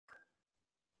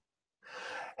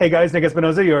Hey guys, Nick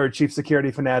Espinosa, your chief security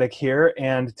fanatic here,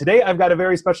 and today I've got a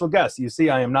very special guest. You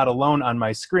see, I am not alone on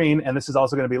my screen, and this is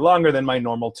also going to be longer than my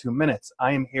normal 2 minutes.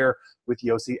 I am here with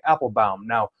Yossi Appleboum.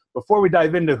 Now, before we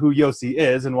dive into who Yossi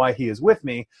is and why he is with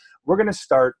me, we're going to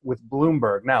start with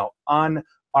Bloomberg. Now, on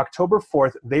October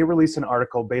 4th, they released an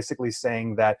article basically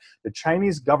saying that the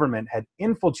Chinese government had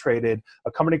infiltrated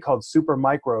a company called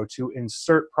Supermicro to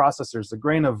insert processors,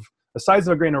 the size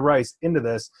of a grain of rice, into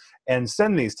this and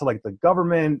send these to like the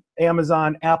government,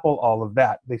 Amazon, Apple, all of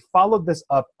that. They followed this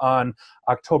up on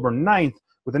October 9th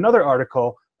with another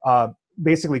article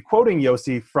basically quoting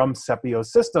Yossi from Sepio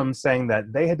Systems saying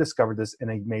that they had discovered this in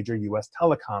a major US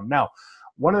telecom. Now,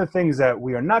 one of the things that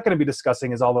we are not going to be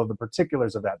discussing is all of the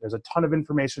particulars of that. There's a ton of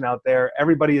information out there.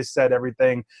 Everybody has said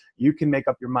everything. You can make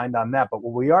up your mind on that. But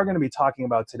what we are going to be talking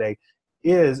about today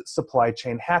is supply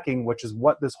chain hacking, which is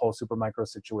what this whole Supermicro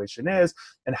situation is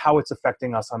and how it's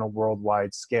affecting us on a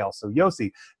worldwide scale. So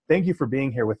Yossi, thank you for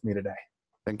being here with me today.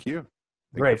 Thank you.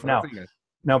 Great.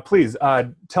 Now, please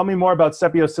tell me more about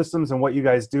Sepio Systems and what you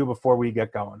guys do before we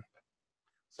get going.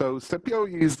 So Sepio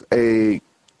is a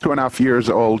 2.5 years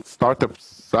old startup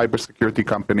cybersecurity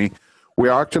company. We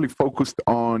are actually focused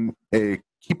on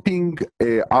keeping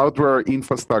hardware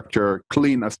infrastructure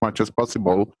clean as much as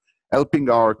possible, helping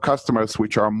our customers,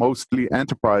 which are mostly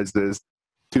enterprises,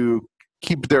 to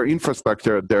keep their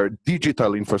infrastructure, their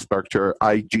digital infrastructure,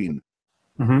 hygiene.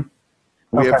 Mm-hmm.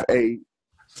 We have a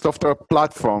software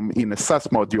platform in a SaaS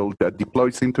module that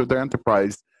deploys into the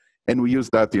enterprise, and we use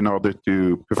that in order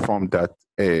to perform that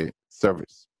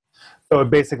service. So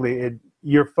basically,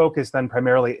 your focus then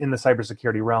primarily in the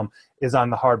cybersecurity realm is on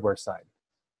the hardware side,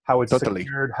 how it's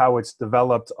secured, how it's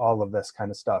developed, all of this kind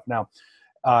of stuff. Now,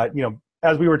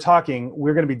 as we were talking,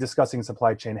 we're going to be discussing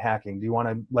supply chain hacking. Do you want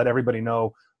to let everybody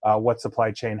know what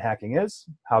supply chain hacking is,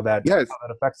 how that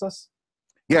affects us?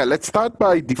 Yeah, let's start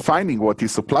by defining what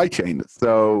is supply chain.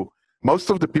 So most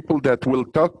of the people that we'll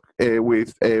talk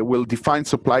with will define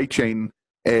supply chain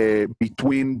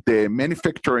between the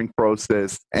manufacturing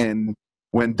process and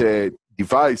when the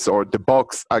device or the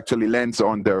box actually lands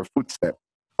on their footstep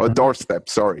or doorstep,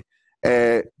 sorry.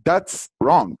 That's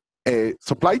wrong.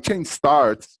 Supply chain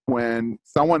starts when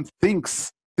someone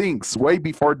thinks way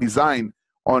before design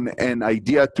on an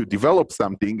idea to develop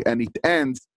something, and it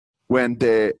ends when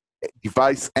the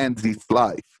device ends its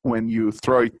life, when you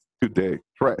throw it to the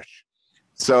trash.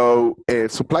 So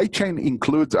supply chain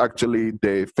includes actually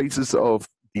the phases of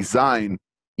design,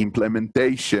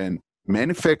 implementation,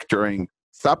 manufacturing,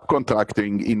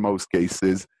 subcontracting in most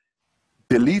cases,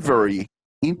 delivery,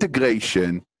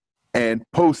 integration, and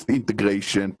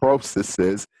post-integration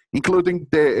processes, including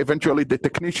eventually the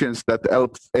technicians that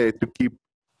helps to keep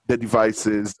the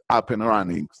devices up and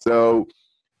running. So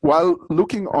while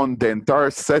looking on the entire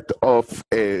set of,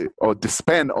 or the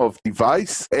span of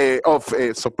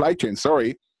supply chain,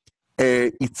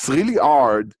 it's really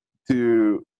hard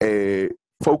to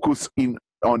focus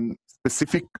on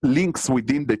specific links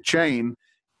within the chain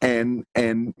and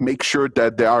make sure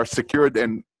that they are secured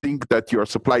and think that your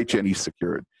supply chain is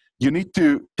secured. You need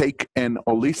to take an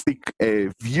holistic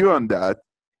view on that.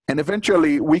 And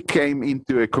eventually we came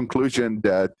into a conclusion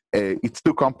that it's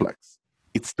too complex.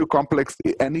 It's too complex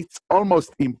and it's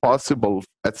almost impossible,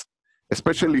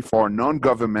 especially for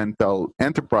non-governmental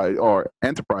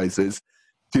enterprises,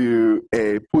 to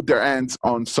put their hands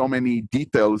on so many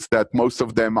details that most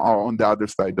of them are on the other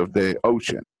side of the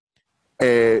ocean.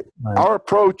 Our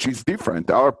approach is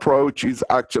different. Our approach is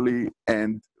actually,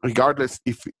 and regardless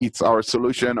if it's our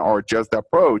solution or just the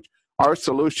approach, our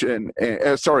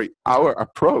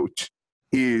approach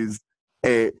is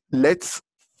let's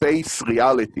face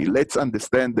reality. Let's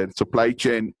understand that supply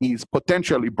chain is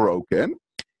potentially broken,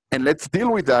 and let's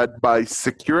deal with that by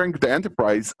securing the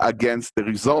enterprise against the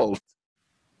result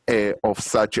of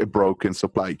such a broken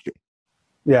supply chain.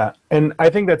 Yeah, and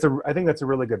I think that's a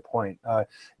really good point.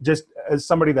 Just as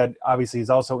somebody that obviously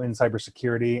is also in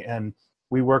cybersecurity, and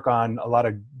we work on a lot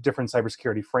of different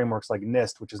cybersecurity frameworks like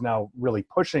NIST, which is now really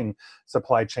pushing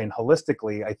supply chain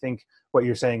holistically. I think what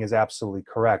you're saying is absolutely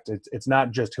correct. It's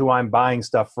not just who I'm buying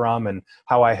stuff from and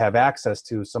how I have access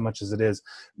to, so much as it is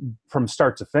from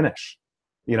start to finish.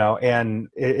 And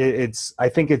I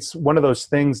think it's one of those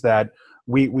things that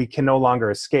we can no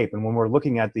longer escape. And when we're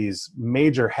looking at these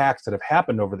major hacks that have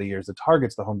happened over the years, the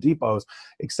Targets, the Home Depots,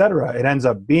 et cetera, it ends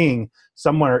up being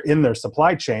somewhere in their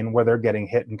supply chain where they're getting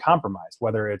hit and compromised,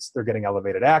 whether it's they're getting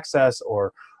elevated access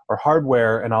or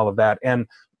hardware and all of that. And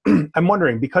I'm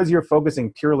wondering, because you're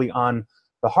focusing purely on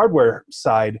the hardware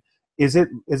side, is it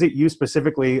you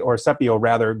specifically, or Sepio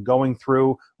rather, going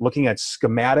through looking at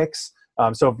schematics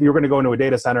So if you're going to go into a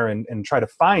data center and try to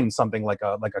find something like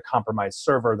a compromised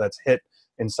server that's hit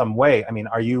in some way, I mean,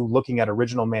 are you looking at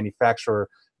original manufacturer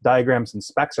diagrams and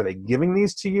specs? Are they giving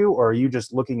these to you, or are you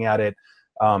just looking at it,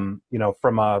 from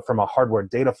a hardware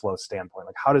data flow standpoint?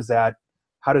 Like, how does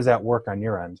that work on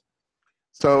your end?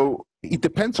 So it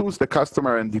depends who's the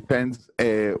customer and depends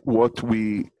what's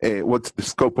the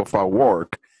scope of our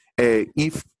work.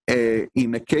 If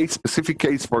in a specific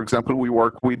case, for example, we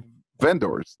work with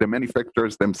vendors, the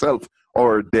manufacturers themselves,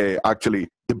 or the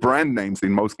brand names.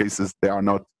 In most cases, they are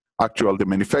not the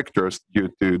manufacturers due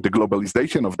to the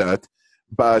globalization of that.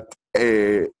 But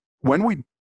when we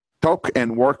talk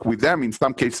and work with them, in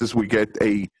some cases we get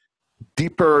a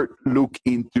deeper look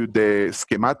into the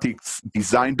schematics,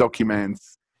 design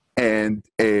documents, and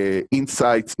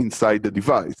insights inside the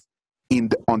device.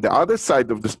 On the other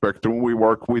side of the spectrum, we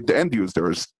work with the end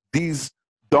users. These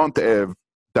don't have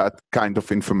that kind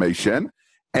of information.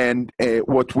 And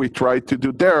what we try to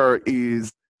do there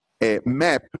is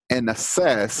map and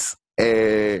assess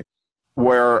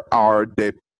where are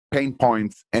the pain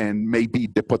points and maybe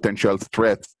the potential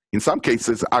threats. In some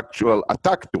cases, actual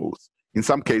attack tools. In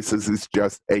some cases, it's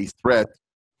just a threat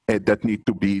that need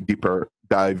to be deeper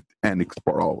dived and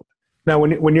explored. Now,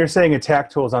 when you're saying attack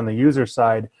tools on the user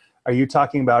side, are you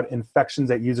talking about infections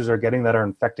that users are getting that are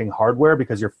infecting hardware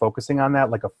because you're focusing on that,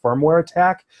 like a firmware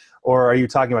attack? Or are you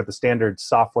talking about the standard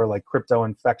software like crypto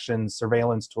infections,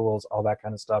 surveillance tools, all that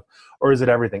kind of stuff? Or is it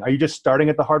everything? Are you just starting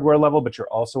at the hardware level, but you're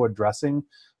also addressing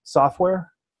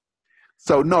software?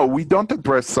 So no, we don't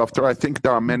address software. I think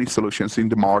there are many solutions in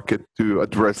the market to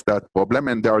address that problem,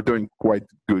 and they are doing quite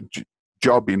a good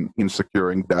job in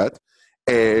securing that.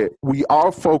 We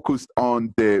are focused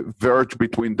on the verge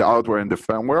between the hardware and the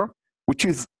firmware, which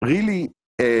is really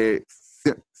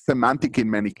semantic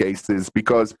in many cases,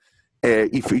 because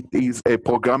if it is a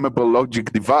programmable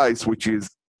logic device, which is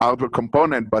hardware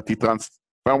component, but it runs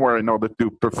firmware in order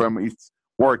to perform its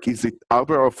work, is it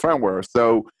hardware or firmware?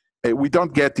 So we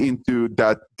don't get into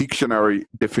that dictionary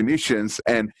definitions,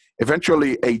 and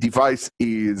eventually a device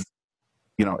is,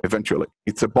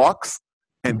 it's a box,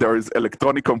 and there is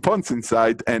electronic components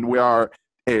inside, and we are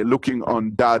looking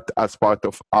on that as part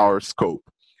of our scope.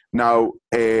 Now,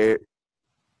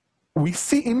 we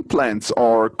see implants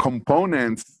or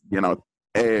components,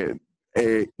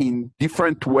 in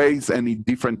different ways and in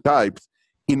different types.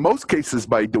 In most cases,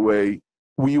 by the way,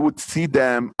 we would see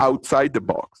them outside the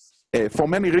box. For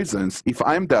many reasons. If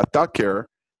I'm the attacker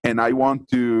and I want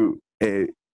to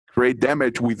create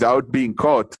damage without being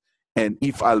caught, and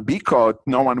if I'll be caught,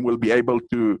 no one will be able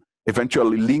to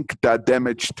eventually link that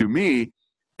damage to me,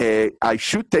 I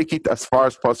should take it as far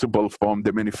as possible from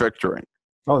the manufacturing.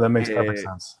 Oh, that makes perfect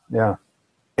sense. Yeah.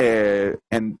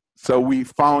 And so we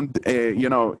found,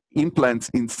 implants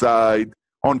inside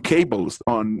on cables,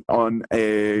 on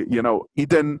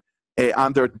hidden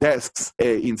under desks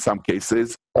in some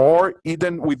cases, or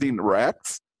even within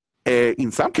racks.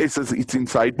 In some cases, it's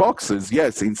inside boxes.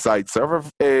 Yes, inside server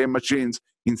machines,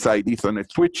 inside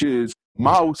Ethernet switches,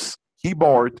 mouse,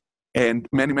 keyboard, and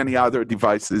many, many other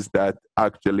devices that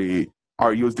actually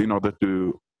are used in order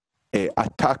to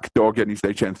attack the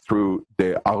organization through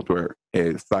the hardware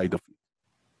side of it.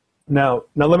 Now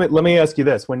let me ask you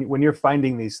this: when you're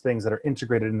finding these things that are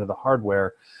integrated into the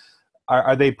hardware,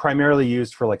 are they primarily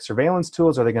used for like surveillance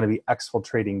tools? Are they going to be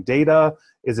exfiltrating data?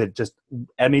 Is it just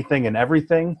anything and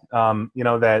everything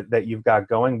that you've got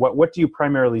going? What do you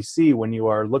primarily see when you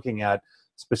are looking at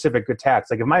specific attacks?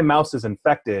 Like if my mouse is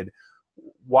infected,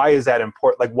 why is that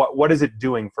important? Like what is it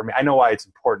doing for me? I know why it's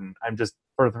important. I'm just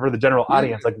for the general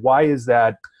audience. Like why is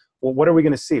that? Well, what are we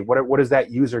going to see? What is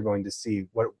that user going to see?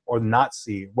 Or not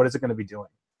see? What is it going to be doing?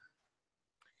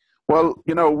 Well,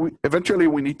 eventually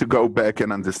we need to go back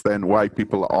and understand why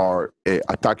people are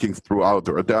attacking through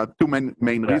hardware. There are two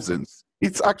main reasons.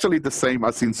 It's actually the same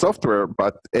as in software,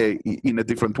 but in a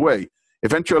different way.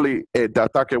 Eventually, the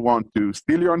attacker wants to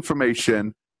steal your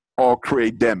information or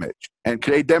create damage. And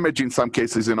create damage in some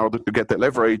cases in order to get the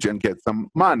leverage and get some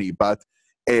money. But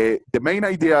the main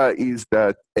idea is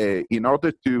that in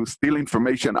order to steal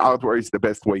information, hardware is the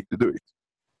best way to do it.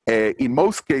 In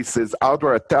most cases,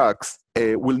 hardware attacks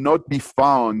will not be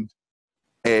found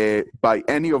by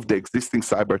any of the existing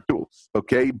cyber tools,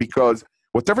 okay? Because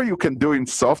whatever you can do in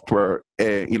software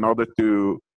in order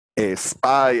to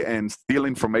spy and steal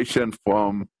information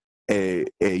from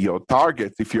your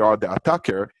targets, if you are the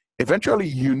attacker, eventually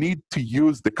you need to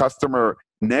use the customer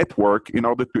network in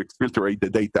order to exfiltrate the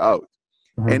data out.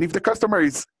 Mm-hmm. And if the customer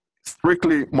is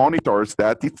strictly monitors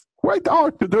that, it's quite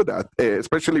hard to do that,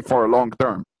 especially for a long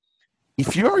term.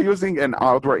 If you are using an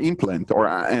hardware implant or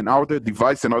an hardware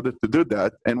device in order to do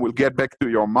that, and we'll get back to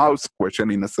your mouse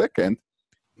question in a second,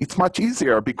 it's much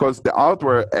easier because the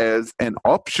hardware has an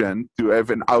option to have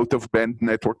an out-of-band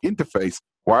network interface,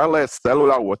 wireless,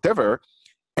 cellular, whatever,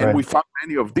 and we found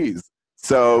many of these.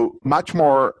 So much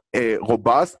more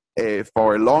robust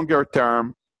for a longer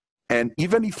term, and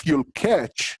even if you'll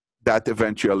catch that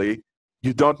eventually,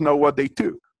 you don't know what they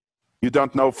took. You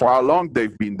don't know for how long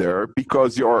they've been there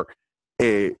because your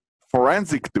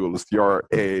forensic tools, your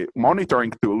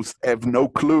monitoring tools have no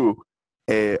clue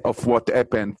of what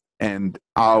happened and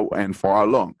how and for how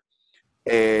long.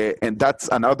 And that's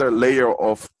another layer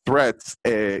of threats,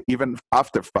 even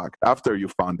after fact, after you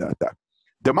found that.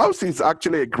 The mouse is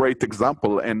actually a great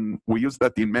example, and we use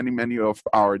that in many of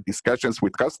our discussions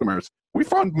with customers. We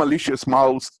found malicious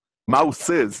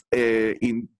mouses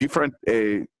in different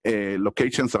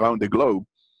locations around the globe.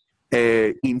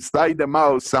 Inside the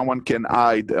mouse, someone can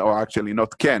hide, or actually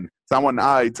not can, someone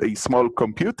hides a small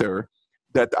computer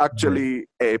that actually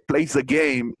plays a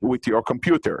game with your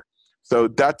computer. So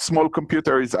that small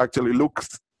computer is actually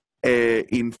looks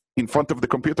in front of the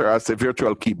computer as a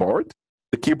virtual keyboard.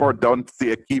 The keyboard don't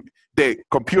see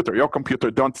your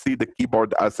computer don't see the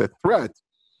keyboard as a threat.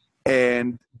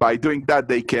 And by doing that,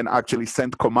 they can actually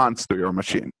send commands to your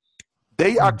machine.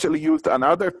 They actually used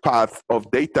another path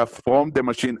of data from the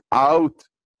machine out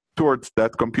towards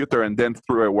that computer and then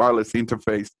through a wireless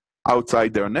interface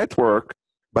outside their network,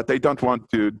 but they don't want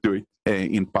to do it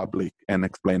in public and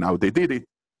explain how they did it.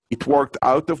 It worked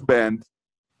out of band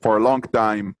for a long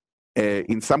time.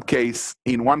 In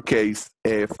one case,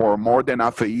 for more than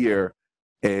half a year,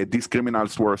 these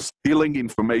criminals were stealing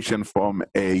information from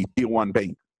a tier 1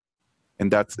 bank. And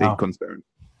that's a concern.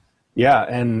 Yeah,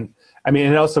 and I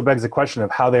mean, it also begs the question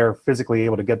of how they're physically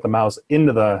able to get the mouse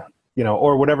into the,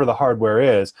 or whatever the hardware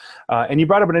is. And you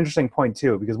brought up an interesting point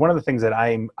too, because one of the things that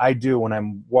I do when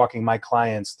I'm walking my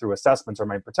clients through assessments or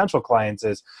my potential clients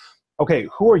is, okay,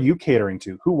 who are you catering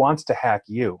to? Who wants to hack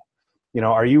you?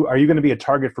 Are you going to be a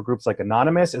target for groups like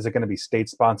Anonymous? Is it going to be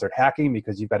state-sponsored hacking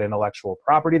because you've got intellectual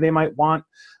property they might want?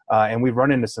 And we've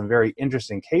run into some very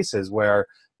interesting cases where,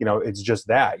 it's just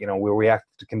that, where we have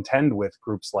to contend with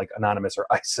groups like Anonymous or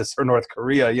ISIS or North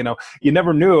Korea. You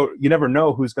never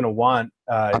know who's going to want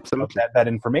that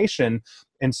information.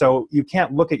 And so you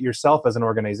can't look at yourself as an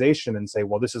organization and say,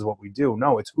 well, this is what we do.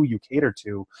 No, it's who you cater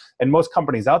to. And most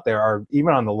companies out there are,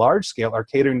 even on the large scale, are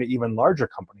catering to even larger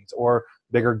companies or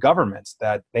bigger governments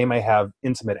that they may have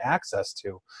intimate access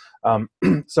to.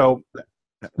 So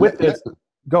with this,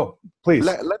 go, please.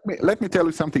 Let me tell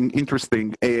you something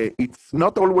interesting. It's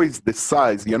not always the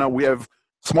size. We have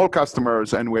small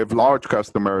customers and we have large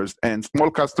customers, and small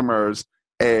customers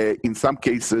in some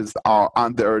cases are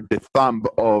under the thumb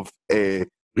of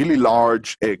really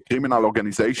large criminal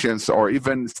organizations or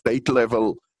even state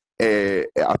level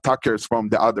attackers from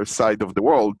the other side of the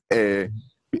world.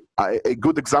 A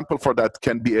good example for that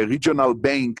can be a regional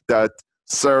bank that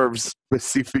serves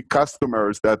specific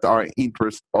customers that are in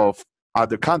interest of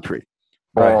other country.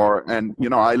 Right.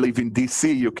 I live in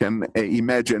DC. You can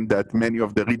imagine that many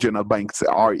of the regional banks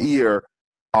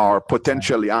are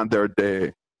potentially under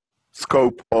the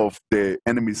scope of the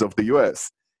enemies of the US.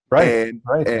 Right.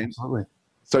 Absolutely.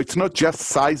 So it's not just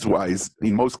size-wise.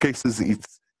 In most cases,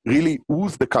 it's really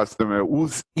who's the customer,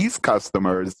 who's his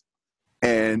customers.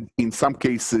 And in some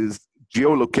cases,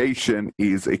 geolocation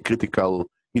is a critical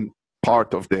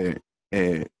part of the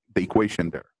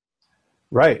equation there.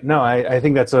 Right. No, I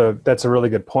think that's a really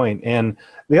good point. And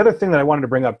the other thing that I wanted to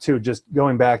bring up too, just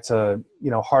going back to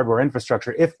hardware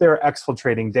infrastructure, if they're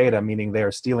exfiltrating data, meaning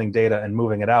they're stealing data and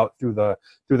moving it out through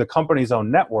the company's own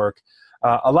network,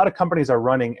 a lot of companies are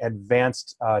running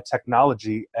advanced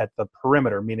technology at the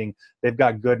perimeter, meaning they've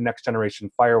got good next generation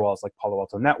firewalls like Palo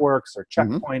Alto Networks or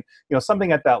Checkpoint,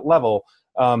 something at that level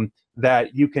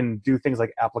that you can do things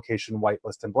like application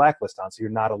whitelist and blacklist on. So you're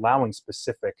not allowing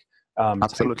specific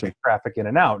traffic in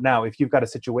and out. Now, if you've got a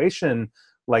situation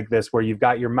like this where you've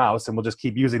got your mouse, and we'll just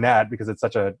keep using that because it's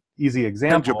such an easy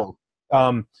example.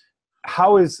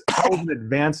 How is an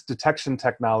advanced detection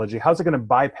technology, how's it going to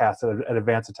bypass an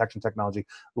advanced detection technology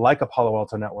like a Palo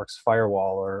Alto Networks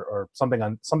firewall or something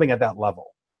at that level?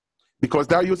 Because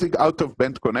they're using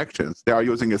out-of-band connections. They are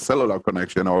using a cellular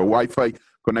connection or a Wi-Fi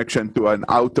connection to an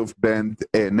out-of-band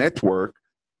network.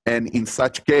 And in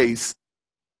such case,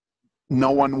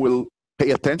 no one will pay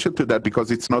attention to that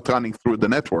because it's not running through the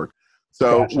network.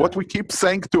 So what we keep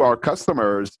saying to our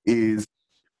customers is,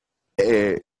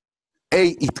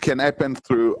 it can happen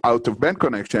through out-of-band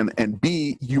connection, and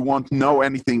B, you won't know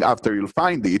anything after you'll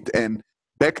find it. And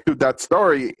back to that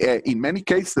story, in many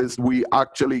cases, we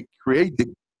actually create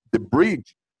the bridge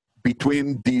between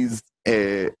these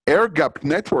air-gapped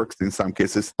networks, in some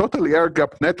cases, totally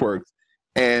air-gapped networks,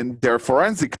 and their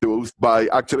forensic tools by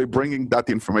actually bringing that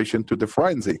information to the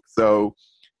forensic. So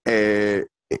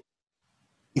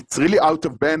it's really out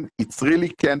of band. It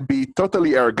really can be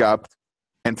totally air-gapped,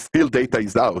 and still data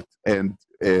is out. And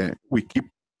we keep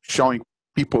showing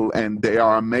people, and they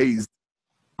are amazed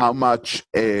how much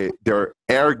their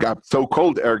air-gapped,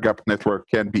 so-called air-gapped network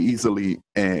can be easily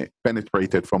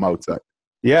penetrated from outside.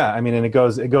 Yeah, I mean, and it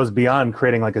goes beyond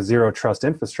creating like a zero trust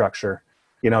infrastructure.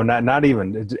 Not even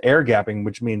air gapping,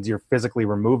 which means you're physically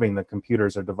removing the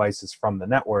computers or devices from the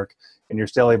network, and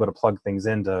you're still able to plug things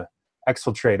in to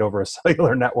exfiltrate over a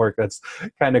cellular network. That's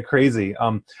kind of crazy.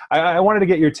 I wanted to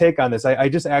get your take on this. I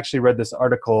just actually read this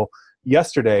article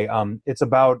yesterday. It's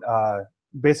about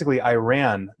basically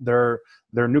Iran. Their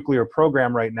nuclear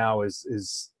program right now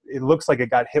is it looks like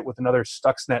it got hit with another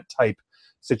Stuxnet type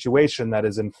situation that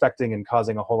is infecting and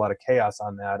causing a whole lot of chaos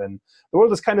on that, and the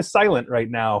world is kind of silent right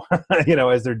now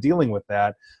as they're dealing with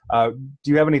that. Do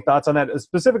you have any thoughts on that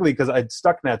specifically? Because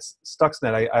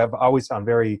Stuxnet I've always found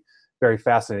very, very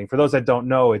fascinating. For those that don't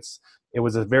know, it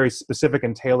was a very specific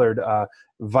and tailored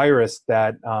virus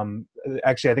that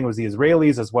actually I think it was the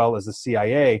Israelis as well as the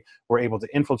CIA were able to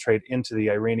infiltrate into the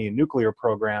Iranian nuclear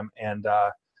program and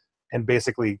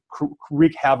basically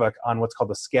wreak havoc on what's called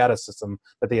the SCADA system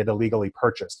that they had illegally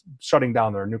purchased, shutting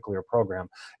down their nuclear program.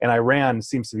 And Iran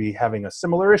seems to be having a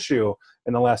similar issue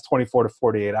in the last 24 to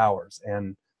 48 hours.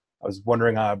 And I was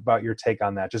wondering about your take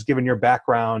on that, just given your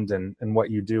background and what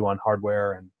you do on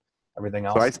hardware and everything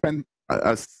else. So I spend,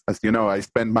 as you know, I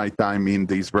spend my time in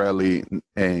the Israeli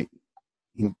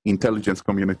intelligence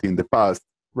community in the past.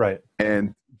 Right.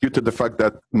 And due to the fact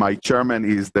that my chairman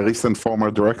is the recent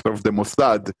former director of the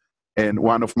Mossad, and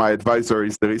one of my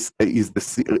advisors is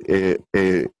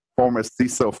the former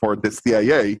CISO for the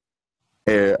CIA.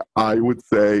 I would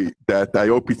say that I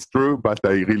hope it's true, but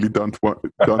I really don't want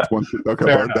to talk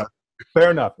about that.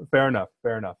 Fair enough.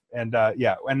 And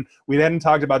and we hadn't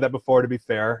talked about that before, to be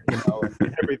fair, and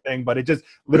everything, but it just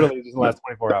literally just in the last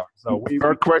 24 hours. So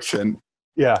fair question.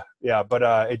 Yeah, but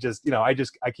it just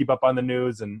I keep up on the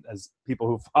news, and as people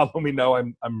who follow me know,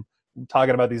 I'm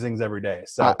talking about these things every day.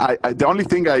 So the only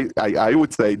thing I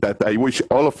would say that I wish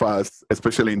all of us,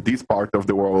 especially in this part of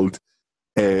the world,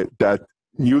 that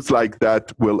news like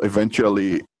that will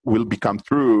eventually become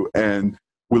true and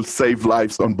will save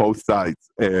lives on both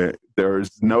sides.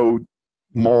 There's no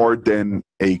more than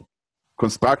a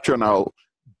constructional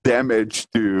damage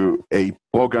to a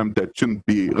program that shouldn't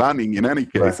be running in any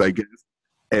case, right. I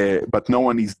guess. But no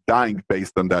one is dying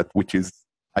based on that, which is,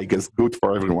 I guess, good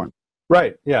for everyone.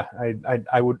 Right. Yeah,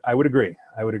 I would agree.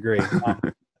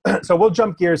 So we'll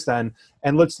jump gears then,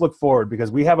 and let's look forward,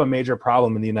 because we have a major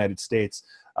problem in the United States,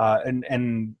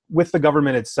 and with the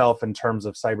government itself in terms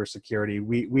of cybersecurity.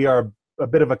 We are a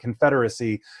bit of a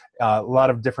confederacy. A lot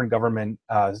of different government,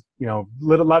 a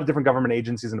lot of different government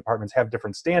agencies and departments have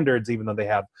different standards, even though they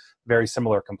have very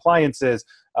similar compliances.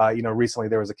 Recently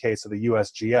there was a case of the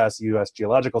USGS, U.S.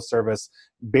 Geological Service,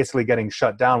 basically getting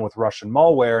shut down with Russian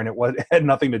malware, and it had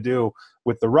nothing to do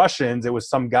with the Russians. It was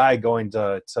some guy going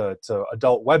to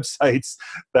adult websites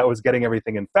that was getting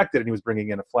everything infected, and he was bringing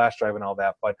in a flash drive and all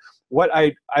that. But what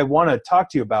I want to talk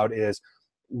to you about is,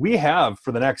 we have,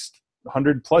 for the next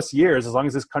 100 plus years, as long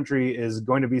as this country is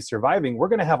going to be surviving, we're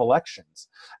going to have elections,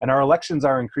 and our elections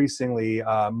are increasingly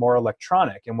more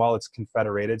electronic. And while it's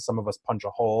confederated, some of us punch a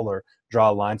hole or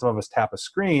draw a line, some of us tap a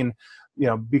screen,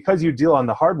 because you deal on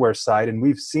the hardware side, and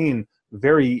we've seen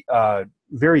very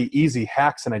easy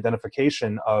hacks and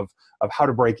identification of how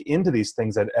to break into these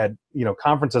things at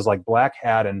conferences like Black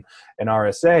Hat and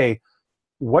RSA.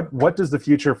 What does the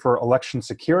future for election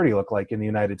security look like in the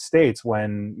United States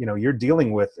when you're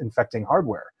dealing with infecting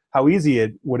hardware? How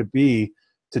easy would it be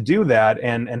to do that,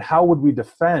 and how would we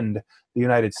defend the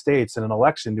United States in an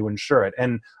election to ensure it?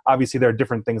 And obviously there are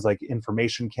different things like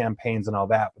information campaigns and all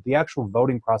that, but the actual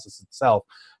voting process itself,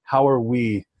 how are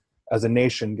we as a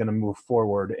nation going to move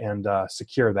forward and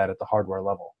secure that at the hardware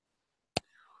level?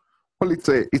 Well, it's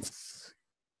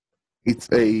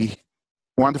a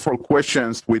wonderful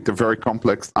questions with a very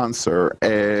complex answer.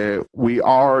 We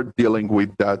are dealing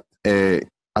with that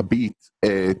a bit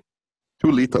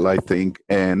too little, I think,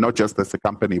 and not just as a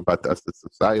company, but as a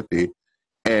society.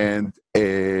 And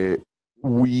I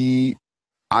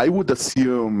would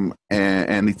assume,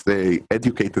 and it's a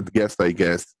educated guess, I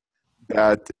guess,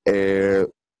 that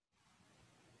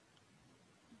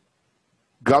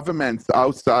governments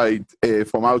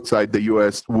from outside the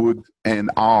U.S. would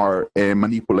and are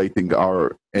manipulating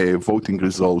our voting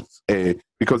results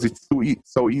because it's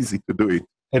so easy to do it.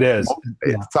 It is.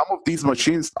 Yeah. Some of these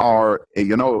machines are,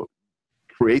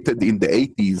 created in the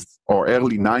 80s or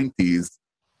early 90s,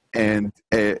 and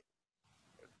there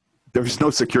is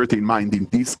no security in mind in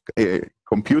these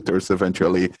computers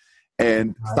eventually.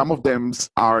 And some of them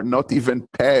are not even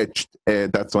patched,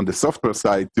 that's on the software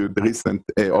side, to the recent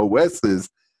OSs,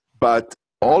 but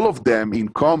all of them in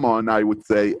common, I would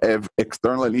say, have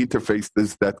external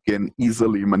interfaces that can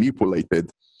easily manipulate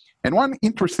it. And one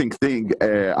interesting thing,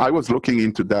 I was looking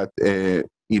into that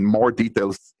in more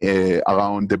details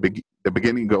around the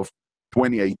beginning of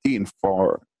 2018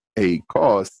 for a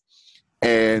cause,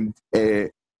 and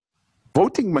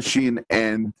voting machine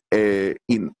and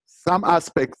in some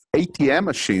aspects, ATM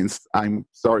machines, I'm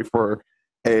sorry for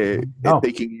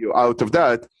taking you out of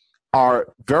that, are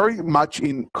very much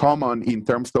in common in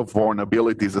terms of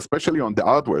vulnerabilities, especially on the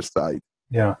hardware side.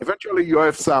 Yeah. Eventually, you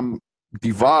have some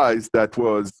device that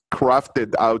was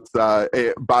crafted outside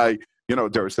by,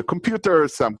 there's a computer,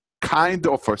 some kind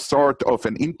of a sort of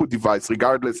an input device,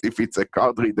 regardless if it's a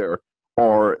card reader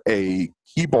or a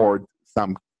keyboard,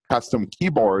 some custom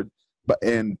keyboard, but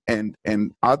and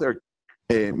other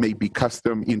maybe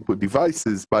custom input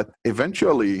devices, but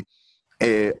eventually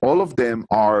all of them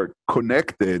are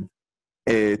connected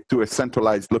to a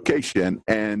centralized location.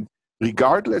 And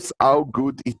regardless how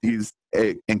good it is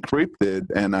encrypted,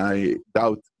 and I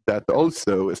doubt that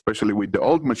also, especially with the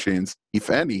old machines, if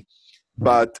any,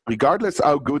 but regardless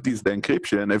how good is the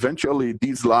encryption, eventually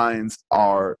these lines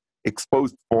are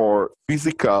exposed for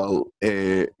physical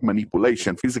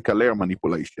manipulation, physical layer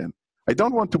manipulation. I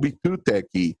don't want to be too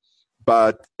techy,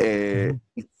 but it's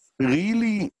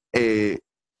really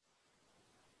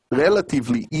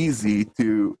relatively easy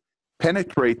to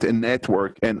penetrate a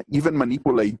network and even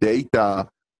manipulate data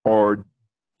or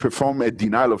perform a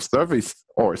denial of service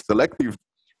or selective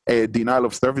denial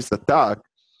of service attack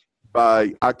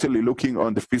by actually looking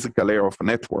on the physical layer of a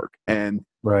network. And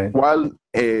while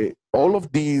all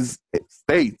of these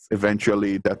states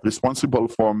eventually that are responsible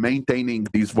for maintaining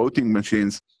these voting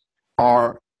machines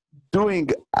are doing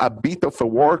a bit of a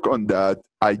work on that,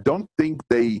 I don't think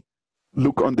they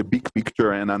look on the big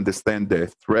picture and understand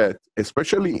the threat,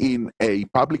 especially in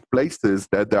public places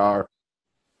that are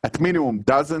at minimum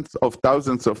dozens of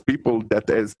thousands of people that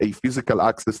has a physical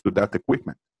access to that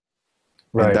equipment.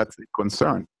 And that's a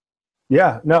concern.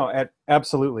 Yeah, no,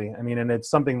 absolutely. I mean, and it's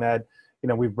something that,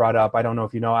 we've brought up. I don't know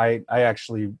if you know, I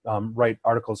actually write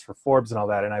articles for Forbes and all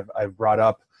that, and I've brought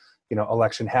up,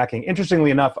 election hacking.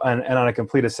 Interestingly enough, and on a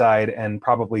complete aside, and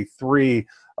probably 3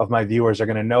 of my viewers are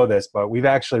going to know this, but we've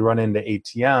actually run into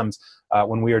ATMs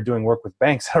when we are doing work with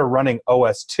banks that are running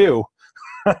OS2,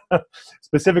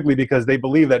 specifically because they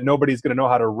believe that nobody's going to know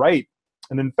how to write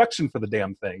an infection for the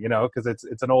damn thing, because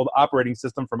it's an old operating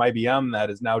system from IBM that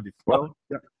is now defunct. Well,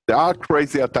 yeah. There are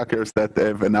crazy attackers that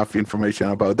have enough information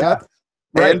about that. Yeah.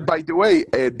 Right. And by the way,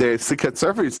 the Secret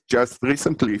Service just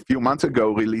recently, a few months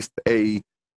ago, released a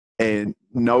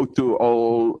note to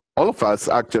all of us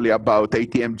actually about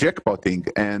ATM jackpotting.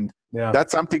 And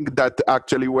that's something that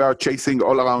actually we are chasing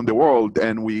all around the world.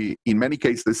 And we, in many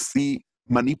cases, see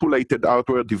manipulated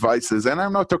hardware devices. And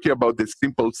I'm not talking about the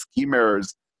simple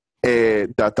schemers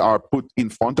that are put in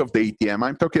front of the ATM.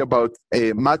 I'm talking about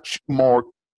much more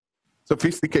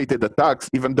sophisticated attacks,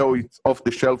 even though it's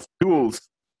off-the-shelf tools,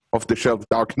 off-the-shelf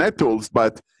darknet tools,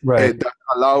 but that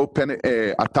allow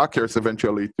attackers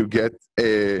eventually to get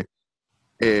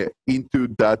into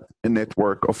that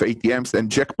network of ATMs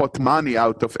and jackpot money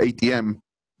out of ATM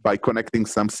by connecting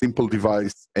some simple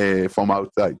device from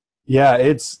outside. Yeah,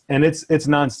 it's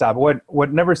nonstop.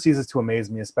 What never ceases to amaze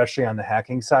me, especially on the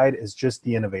hacking side, is just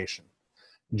the innovation.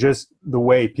 Just the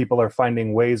way people are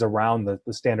finding ways around the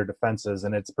standard defenses,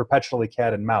 and it's perpetually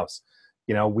cat and mouse.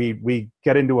 We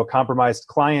get into a compromised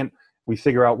client, we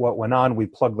figure out what went on, we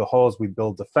plug the holes, we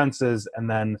build defenses, and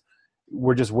then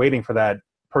we're just waiting for that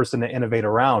person to innovate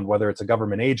around, whether it's a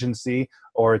government agency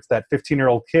or it's that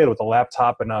 15-year-old kid with a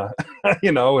laptop and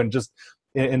and just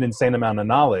an insane amount of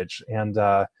knowledge. And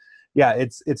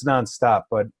it's nonstop.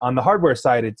 But on the hardware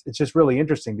side, it's just really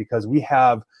interesting because we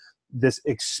have this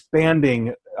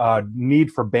expanding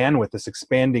need for bandwidth, this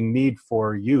expanding need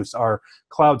for use. Our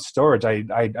cloud storage, I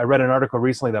read an article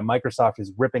recently that Microsoft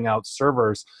is ripping out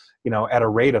servers, at a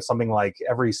rate of something like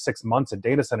every 6 months at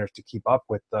data centers to keep up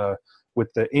with the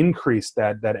increase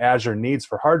that Azure needs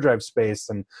for hard drive space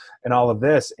and all of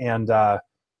this. And by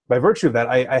virtue of that,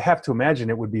 I have to imagine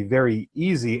it would be very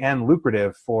easy and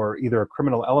lucrative for either a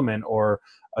criminal element or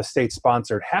a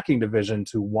state-sponsored hacking division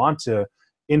to want to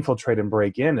infiltrate and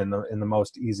break in the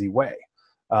most easy way.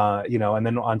 And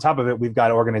then on top of it, we've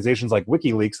got organizations like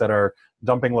WikiLeaks that are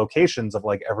dumping locations of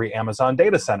like every Amazon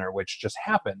data center, which just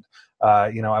happened. I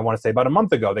want to say about a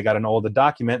month ago, they got an old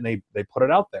document and they put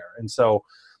it out there. And so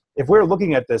if we're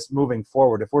looking at this moving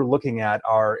forward, if we're looking at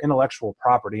our intellectual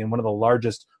property, and one of the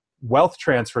largest wealth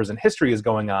transfers in history is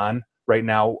going on right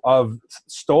now of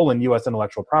stolen U.S.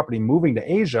 intellectual property moving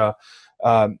to Asia,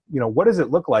 what does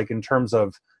it look like in terms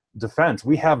of defense?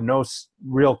 We have no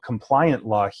real compliant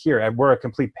law here. We're a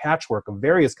complete patchwork of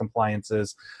various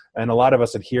compliances, and a lot of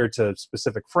us adhere to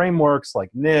specific frameworks like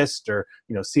NIST or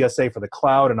CSA for the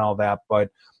cloud and all that. But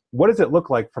what does it look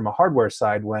like from a hardware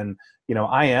side when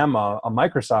I am a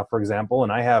Microsoft, for example,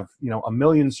 and I have 1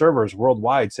 million servers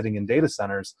worldwide sitting in data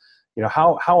centers?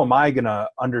 How am I going to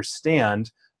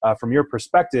understand from your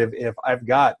perspective if I've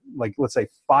got, like, let's say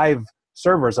 5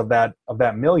 servers of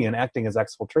that million acting as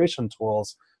exfiltration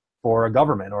tools for a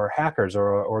government or hackers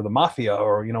or the mafia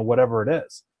or whatever it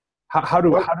is? How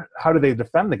do they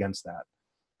defend against that?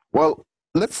 Well,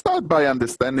 let's start by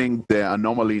understanding the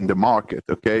anomaly in the market.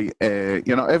 Okay,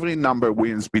 every number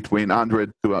wins between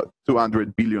 100 to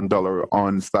 200 billion dollar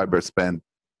on cyber spend.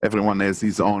 Everyone has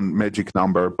his own magic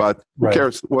number, but who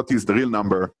cares what is the real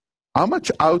number? How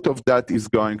much out of that is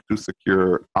going to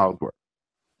secure hardware?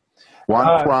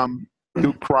 1 crumb,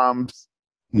 2 crumbs,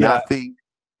 nothing.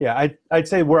 Yeah, I'd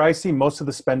say where I see most of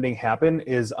the spending happen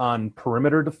is on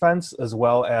perimeter defense as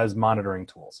well as monitoring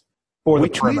tools for the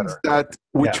perimeter.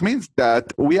 Which means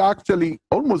that we actually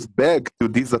almost beg to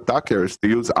these attackers to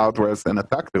use hardware as an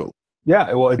attack tool.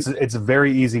 Yeah, well, it's a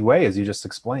very easy way, as you just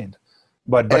explained.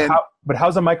 But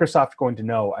how's a Microsoft going to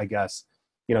know? I guess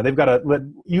they've got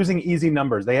using easy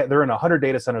numbers. They're in 100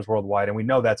 data centers worldwide, and we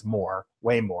know that's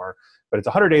way more. But it's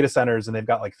 100 data centers, and they've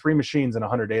got like 3 machines in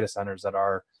 100 data centers that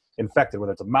are infected,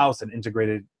 whether it's a mouse, an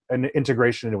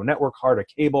integration into a network card, a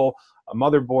cable, a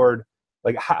motherboard.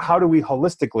 Like, how do we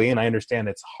holistically, and I understand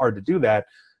it's hard to do that,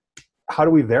 how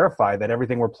do we verify that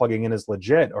everything we're plugging in is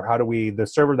legit? Or the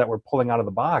server that we're pulling out of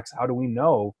the box, how do we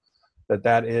know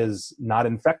that is not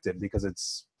infected because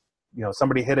it's,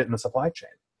 somebody hid it in the supply chain?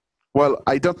 Well,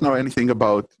 I don't know anything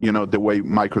about, the way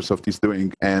Microsoft is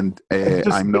doing, and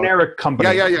I'm not generic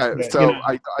company. Yeah. So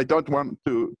I don't want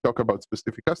to talk about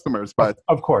specific customers, but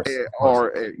of course,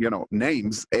 or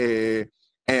names.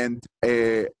 And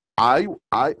I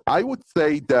would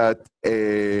say that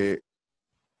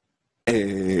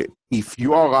if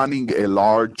you are running a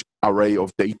large array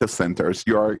of data centers,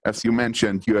 as you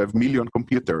mentioned, you have million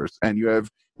computers, and you have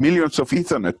millions of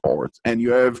Ethernet ports, and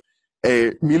you have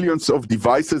millions of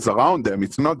devices around them.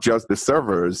 It's not just the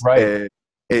servers, right.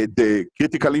 The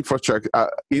critical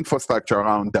infrastructure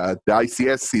around that, the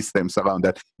ICS systems around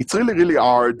that. It's really, really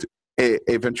hard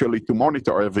eventually to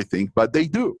monitor everything, but they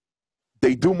do.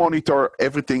 They do monitor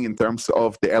everything in terms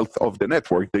of the health of the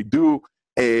network. They do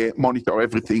monitor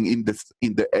everything in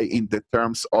the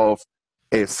terms of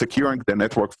securing the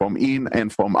network from in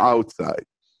and from outside.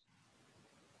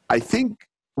 I think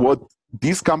what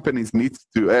these companies need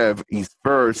to have is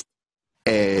first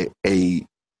a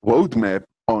roadmap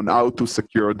on how to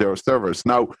secure their servers.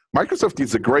 Now, Microsoft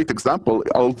is a great example,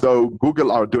 although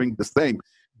Google are doing the same.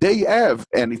 They have,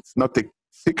 and it's not a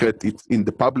secret, it's in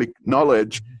the public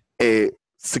knowledge,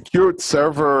 secured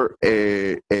server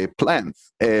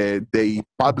plans. They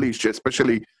publish,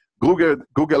 especially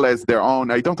Google has their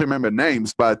own, I don't remember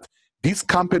names, but these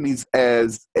companies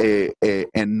has a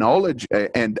knowledge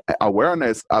and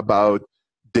awareness about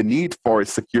the need for a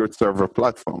secured server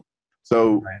platform.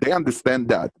 So they understand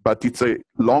that, but it's a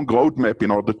long roadmap in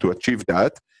order to achieve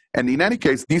that. And in any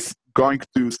case, this is going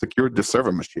to secure the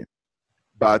server machine.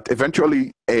 But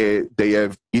eventually, they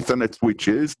have Ethernet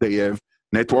switches, they have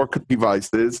network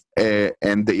devices,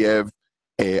 and they have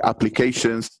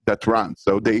applications that run.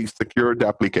 So they secure the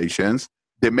applications.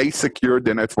 They may secure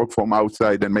the network from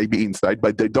outside and maybe inside,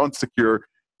 but they don't secure,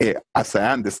 as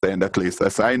I understand at least,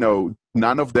 as I know,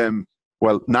 none of them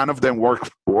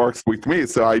works with me.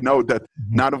 So I know that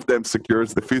none of them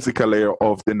secures the physical layer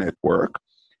of the network.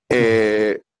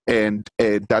 And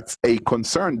that's a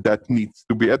concern that needs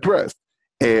to be addressed.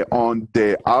 On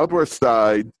the hardware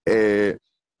side, they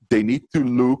need to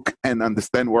look and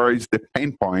understand where is the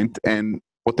pain point and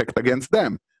protect against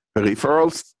them.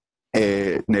 Peripherals,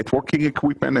 networking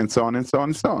equipment, and so on and so on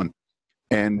and so on.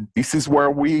 And this is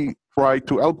where we try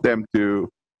to help them to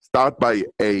start by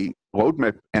a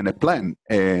roadmap and a plan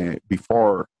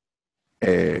before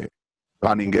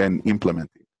running and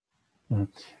implementing.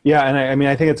 Yeah, and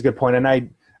I think it's a good point. And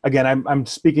I'm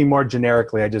speaking more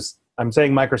generically. I'm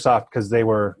saying Microsoft because they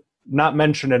were not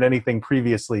mentioned in anything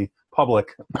previously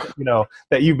public,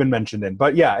 that you've been mentioned in.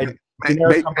 But yeah,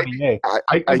 generic company A.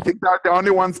 I think they're the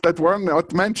only ones that were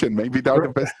not mentioned. Maybe they're the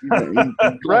best in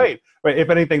right. If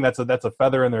anything, that's a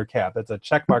feather in their cap. That's a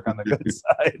check mark on the good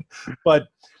side. But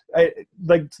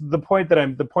the point that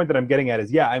I'm getting at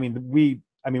is,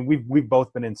 we've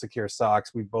both been in secure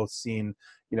SOCs. We've both seen,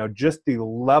 just the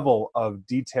level of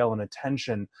detail and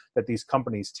attention that these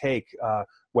companies take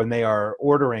when they are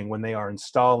ordering, when they are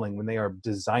installing, when they are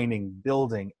designing,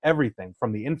 building, everything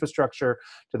from the infrastructure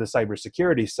to the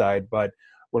cybersecurity side. But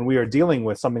when we are dealing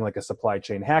with something like a supply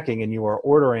chain hacking, and you are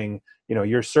ordering,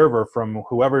 your server from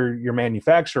whoever your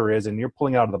manufacturer is, and you're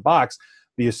pulling it out of the box,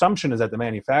 the assumption is that the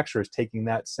manufacturer is taking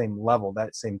that same level,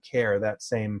 that same care, that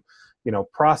same,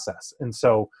 process. And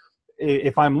so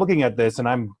if I'm looking at this and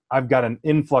I've got an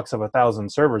influx of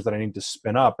 1,000 servers that I need to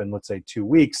spin up in, let's say, 2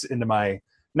 weeks into my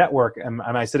network, am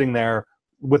I sitting there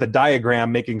with a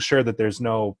diagram making sure that there's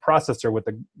no processor with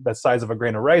the size of a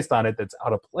grain of rice on it that's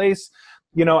out of place?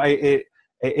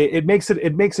 It makes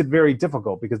it very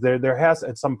difficult, because there has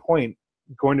at some point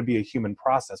going to be a human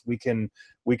process. We can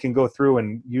go through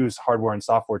and use hardware and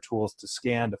software tools to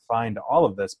scan, to find all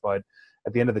of this, but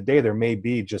at the end of the day, there may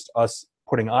be just us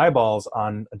putting eyeballs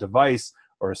on a device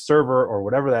or a server or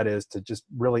whatever that is to just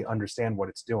really understand what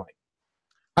it's doing.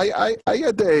 I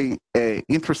had a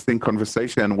interesting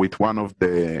conversation with one of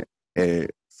the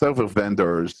server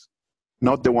vendors,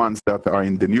 not the ones that are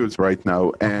in the news right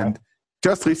now, and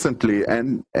just recently,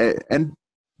 and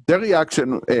their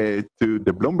reaction to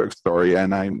the Bloomberg story,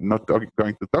 and I'm not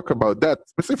going to talk about that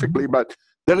specifically, but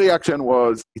their reaction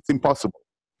was, it's impossible.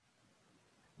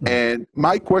 And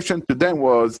my question to them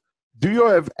was, do you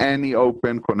have any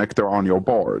open connector on your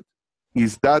board?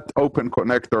 Is that open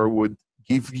connector would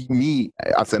give me,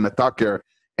 as an attacker,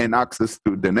 an access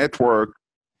to the network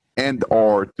and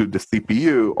or to the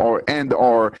CPU,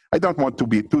 or I don't want to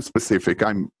be too specific.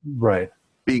 I'm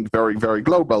being very, very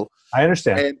global. I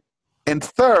understand. And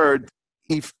third,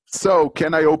 if so,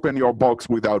 can I open your box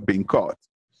without being caught?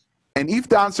 And if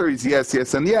the answer is yes,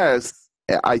 yes, and yes,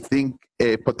 I think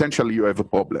potentially you have a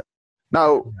problem.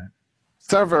 Now,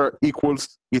 server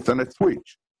equals Ethernet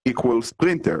switch, equals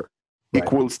printer,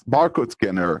 equals barcode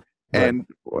scanner, and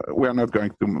we're not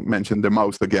going to mention the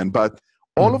mouse again, but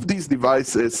all of these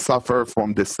devices suffer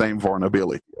from the same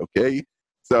vulnerability, okay?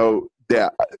 So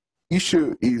the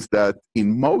issue is that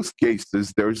in most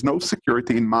cases, there is no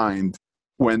security in mind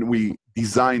when we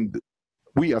as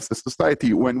a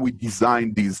society, when we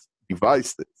designed these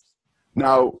devices.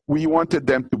 Now, we wanted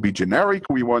them to be generic.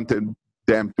 We wanted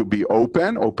them to be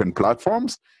open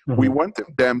platforms. We wanted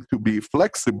them to be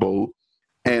flexible.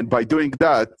 And by doing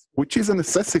that, which is a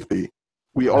necessity,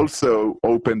 we also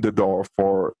open the door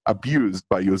for abuse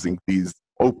by using these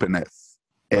openness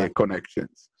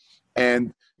connections.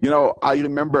 And, I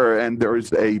remember, and there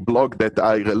is a blog that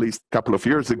I released a couple of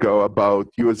years ago about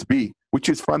USB, which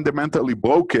is fundamentally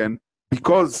broken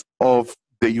because of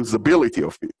the usability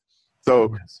of it.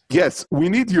 So, yes, we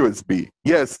need USB.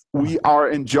 Yes, we are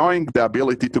enjoying the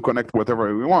ability to connect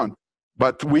whatever we want,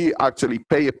 but we actually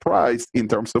pay a price in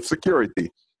terms of security.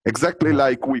 Exactly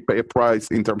like we pay a price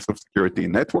in terms of security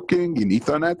in networking, in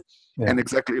Ethernet, and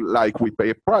exactly like we pay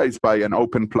a price by an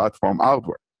open platform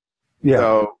hardware.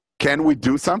 So can we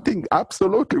do something?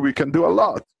 Absolutely, we can do a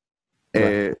lot.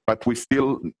 But we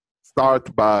still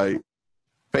start by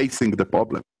facing the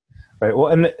problem. Right. Well,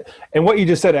 and what you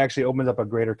just said actually opens up a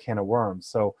greater can of worms.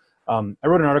 So I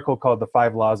wrote an article called The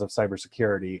 5 Laws of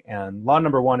Cybersecurity. And law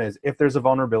number 1 is, if there's a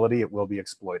vulnerability, it will be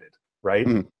exploited. Right.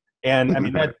 And I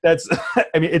mean, that's,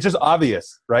 it's just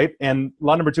obvious, right? And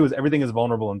law number 2 is, everything is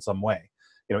vulnerable in some way,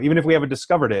 even if we haven't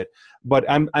discovered it. But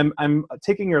I'm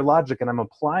taking your logic and I'm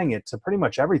applying it to pretty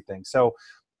much everything. So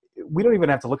we don't even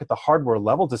have to look at the hardware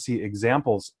level to see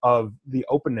examples of the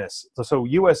openness. So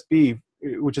USB,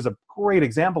 which is a great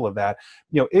example of that,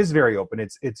 is very open.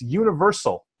 It's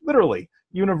universal, literally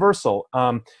universal.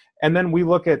 And then we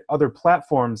look at other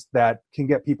platforms that can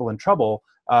get people in trouble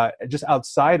just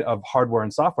outside of hardware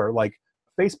and software, like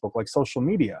Facebook, like social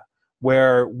media,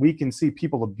 where we can see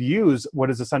people abuse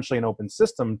what is essentially an open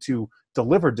system to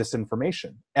deliver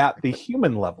disinformation at the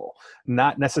human level,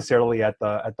 not necessarily at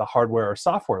the hardware or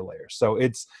software layer. So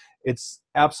it's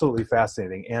absolutely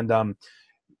fascinating. And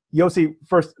Yossi,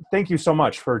 first, thank you so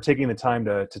much for taking the time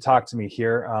to talk to me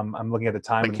here. I'm looking at the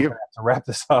time and I'm going to have to wrap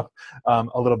this up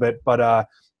a little bit. But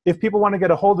if people want to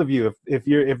get a hold of you,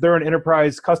 if they're an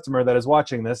enterprise customer that is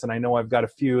watching this, and I know I've got a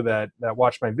few that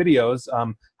watch my videos,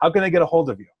 how can they get a hold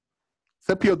of you?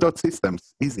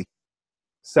 Sepio.systems, easy.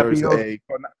 Sepio. There's a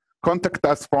contact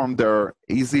us form there,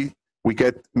 easy. We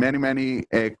get many,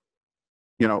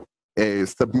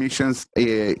 submissions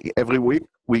every week.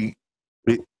 We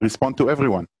respond to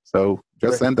everyone. So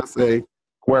just send us a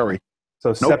query. So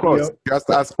no Sepio, cost, just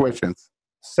ask questions.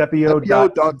 Sepio.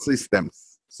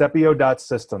 Sepio.systems.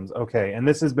 Sepio.systems. Okay, and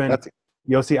this has been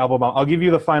Yossi Appleboum. I'll give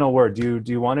you the final word. Do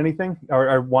you want anything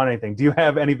or want anything? Do you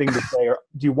have anything to say, or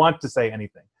do you want to say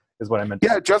anything? Is what I meant.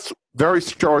 Yeah, just very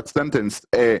short sentence.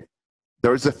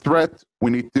 There is a threat. We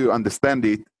need to understand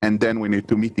it, and then we need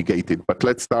to mitigate it. But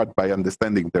let's start by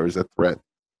understanding there is a threat.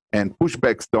 And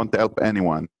pushbacks don't help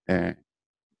anyone,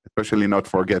 especially not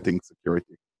for getting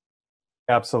security.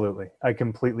 Absolutely. I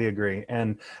completely agree.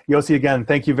 And Yossi, again,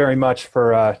 thank you very much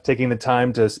for taking the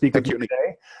time to speak with me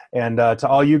today. And to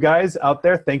all you guys out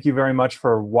there, thank you very much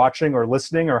for watching or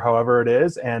listening or however it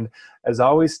is. And as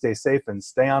always, stay safe and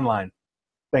stay online.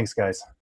 Thanks, guys.